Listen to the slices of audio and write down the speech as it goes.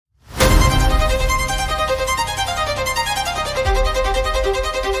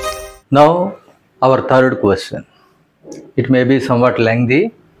Now our third question. It may be somewhat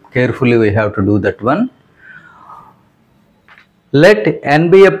lengthy. Carefully we have to do that one. Let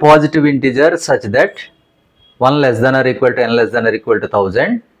n be a positive integer such that 1 less than or equal to n less than or equal to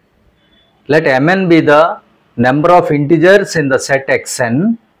 1000. Let mn be the number of integers in the set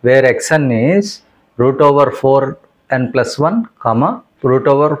xn, where xn is root over 4n plus 1, comma, root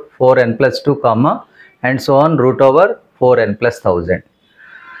over 4n plus 2, comma, and so on, root over 4n plus 1000.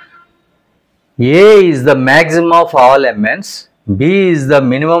 A is the maximum of all mn's, B is the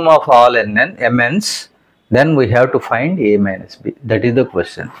minimum of all mn's, then we have to find A minus B. That is the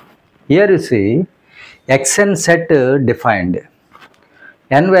question. Here you see xn set defined.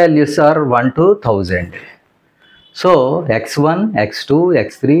 N values are 1 to 1000. So x1, x2,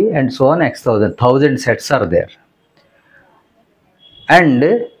 x3 and so on x1000. 1000 sets are there. And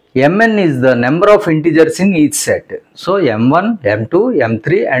mn is the number of integers in each set. So m1, m2,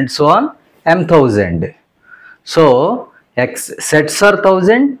 m3 and so on m1000. So x sets are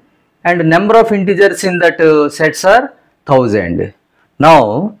 1000 and number of integers in that sets are 1000.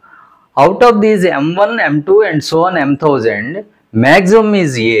 Now out of these m1, m2 and so on m1000, maximum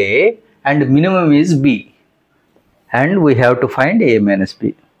is A and minimum is B, and we have to find A minus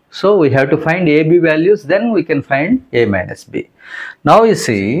B. So we have to find A, B values, then we can find A minus B. Now you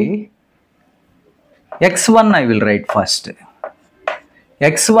see x1 I will write first.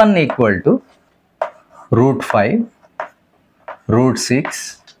 x1 equal to root 5, root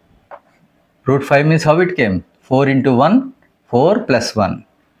 6. Root 5 means how it came? 4 into 1, 4 plus 1.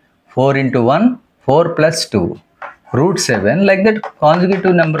 4 into 1, 4 plus 2. Root 7, like that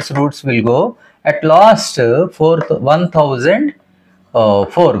consecutive numbers roots will go. At last 1004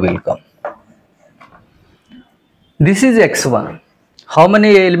 will come. This is x1. How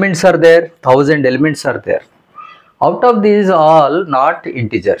many elements are there? 1000 elements are there. Out of these all not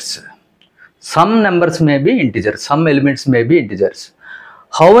integers. Some numbers may be integers, some elements may be integers.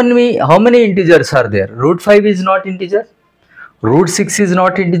 How many integers are there? Root 5 is not integer. Root 6 is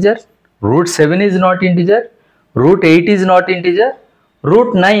not integer. Root 7 is not integer. Root 8 is not integer.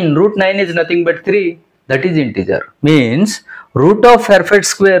 Root 9 is nothing but 3. That is integer. Means root of perfect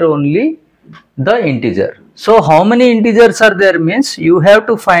square only the integer. So how many integers are there means you have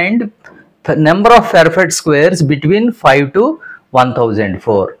to find the number of perfect squares between 5 to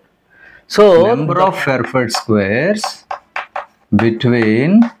 1004. So number of perfect squares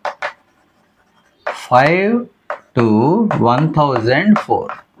between 5 to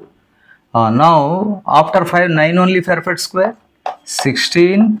 1004. Now after 5, 9 only perfect square,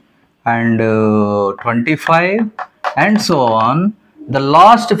 16 and 25 and so on. The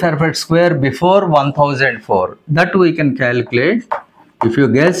last perfect square before 1004, that we can calculate. If you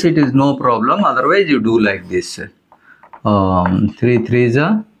guess it is no problem, otherwise you do like this. 3 3s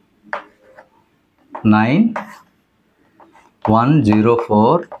are 9,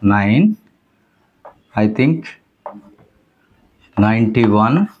 104, 9, I think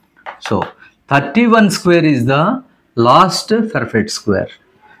 91. So 31 square is the last perfect square.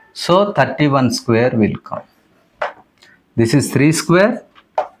 So 31 square will come. This is 3 square,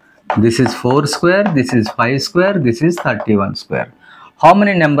 this is 4 square, this is 5 square, this is 31 square. How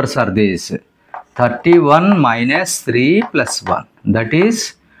many numbers are these? 31 minus 3 plus 1, that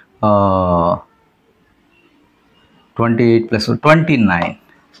is 28 plus 1, 29.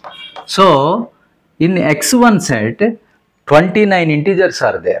 So in x1 set 29 integers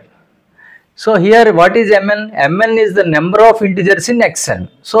are there. So here what is mn? Mn is the number of integers in xn.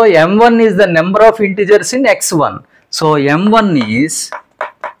 So m1 is the number of integers in x1. So m1 is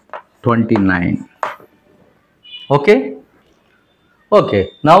 29. Okay.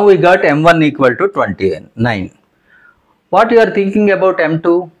 Okay. Now we got m1 equal to 29. What you are thinking about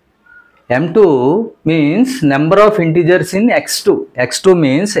m2? m2 means number of integers in x2. x2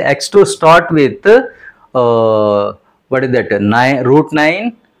 means x2 start with what is that? Root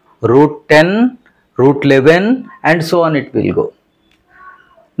 9, root 10, root 11 and so on it will go.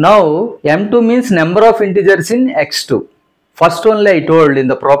 Now m2 means number of integers in x2. First only I told in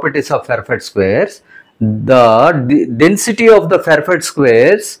the properties of perfect squares, the density of the perfect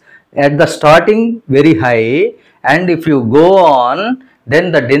squares at the starting very high, and if you go on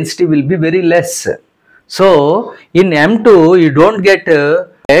then the density will be very less. So in m2 you don't get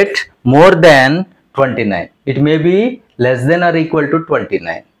more than 29. It may be less than or equal to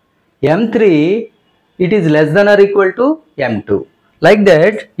 29. m3 it is less than or equal to m2. Like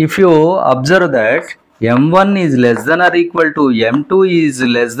that, if you observe that m1 is less than or equal to m2 is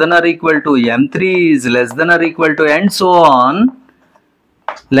less than or equal to m3 is less than or equal to and so on,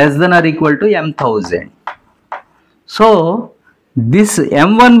 less than or equal to m1000. So this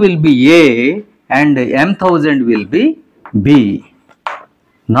M1 will be A and M1000 will be B.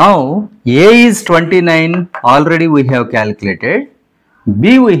 Now A is 29, already we have calculated.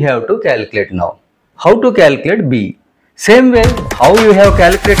 B we have to calculate now. How to calculate B? Same way how you have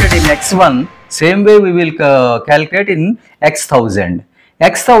calculated in X1, same way we will calculate in X1000.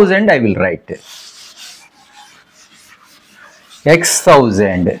 X1000 I will write.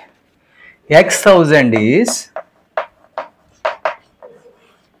 X1000. X1000 is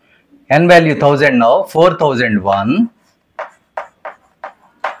N value 1000 now, 4001,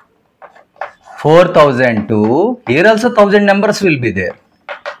 4002, here also 1000 numbers will be there,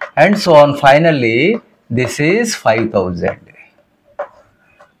 and so on. Finally, this is 5000.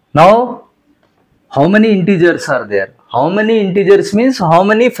 Now, how many integers are there? How many integers means how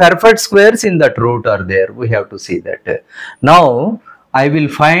many perfect squares in that root are there? We have to see that. Now, I will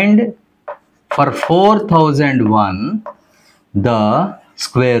find for 4001 the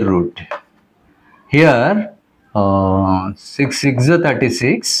square root. Here 6 6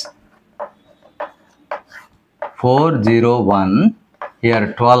 36, 401,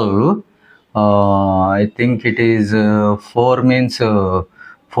 here 12, I think it is 4 means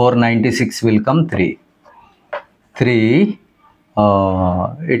 496 will come 3, it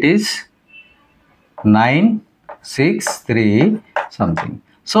is 9 6 3 something.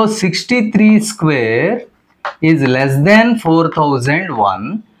 So 63 square is less than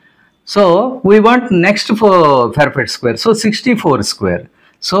 4001. So we want next for perfect square. So 64 square.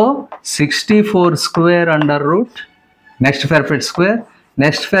 So 64 square under root. Next perfect square.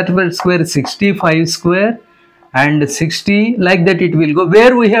 Next perfect square 65 square and 60, like that it will go.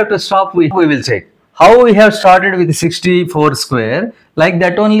 Where we have to stop, we will check. How we have started with 64 square, like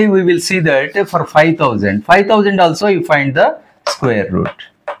that only we will see that for 5000. 5000 also you find the square root.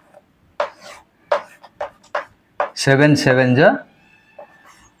 7 7 ja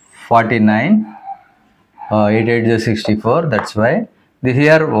 49, 8 8 ja 64. That's why the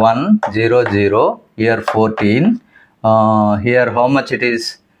here 1 0 0, here 14. Here how much it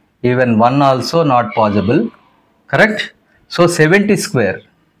is? Even 1 also not possible. Correct? So 70 square.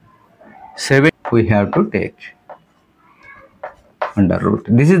 7 we have to take under root.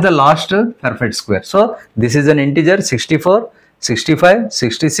 This is the last perfect square. So this is an integer 64. 65,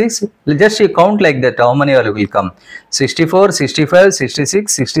 66, just you count like that, how many will come? 64, 65,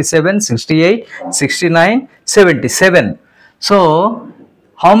 66, 67, 68, 69, 77. So,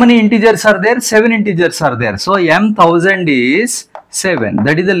 how many integers are there? 7 integers are there. So, M1000 is 7.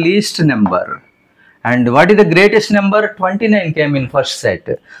 That is the least number. And what is the greatest number? 29 came in first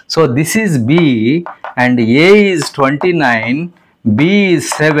set. So, this is B and A is 29, B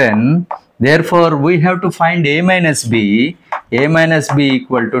is 7. Therefore, we have to find A minus B. A minus B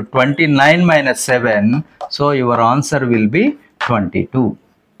equal to 29 minus 7. So, your answer will be 22.